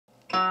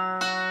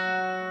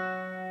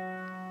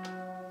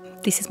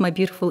This is my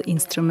beautiful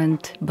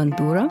instrument,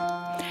 Bandura.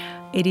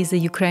 It is a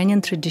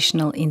Ukrainian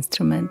traditional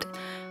instrument.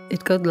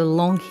 It got a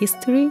long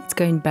history. It's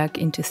going back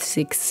into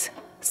 6th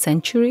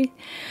century.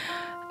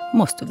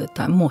 Most of the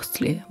time,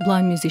 mostly,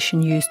 blind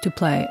musicians used to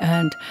play.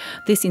 And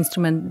this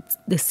instrument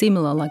is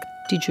similar like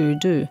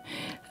didgeridoo.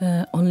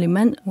 Only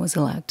men was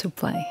allowed to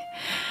play.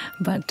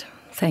 But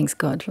thanks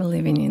God for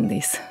living in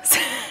this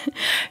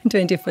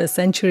 21st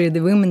century,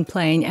 the women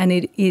playing, and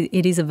it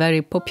is a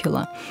very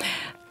popular.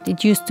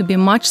 It used to be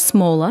much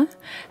smaller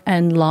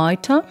and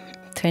lighter,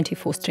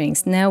 24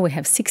 strings. Now we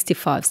have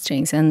 65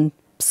 strings, and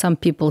some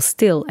people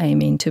still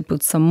aiming to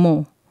put some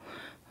more.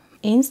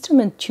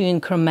 Instrument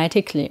tuned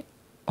chromatically,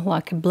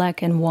 like a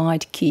black and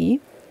white key.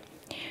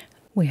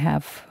 We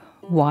have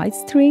white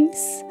strings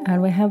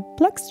and we have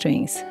black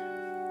strings,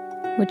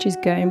 which is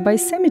going by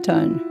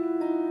semitone.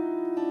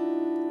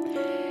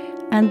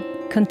 And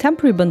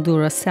contemporary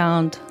bandura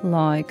sound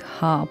like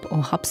harp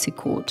or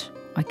harpsichord.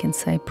 I can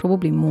say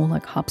probably more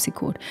like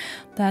harpsichord.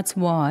 That's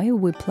why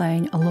we're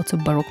playing a lot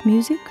of Baroque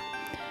music.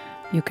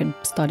 You can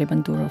study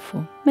bandura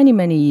for many,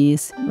 many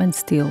years and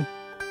still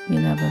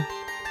you'll never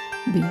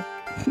be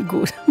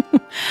good.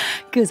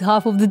 Because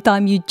half of the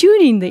time you're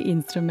tuning the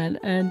instrument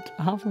and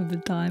half of the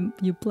time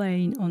you're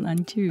playing on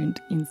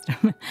untuned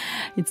instrument.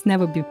 It's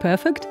never be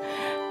perfect,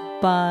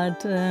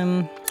 but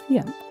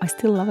yeah, I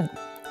still love it.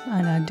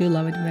 And I do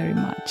love it very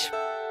much.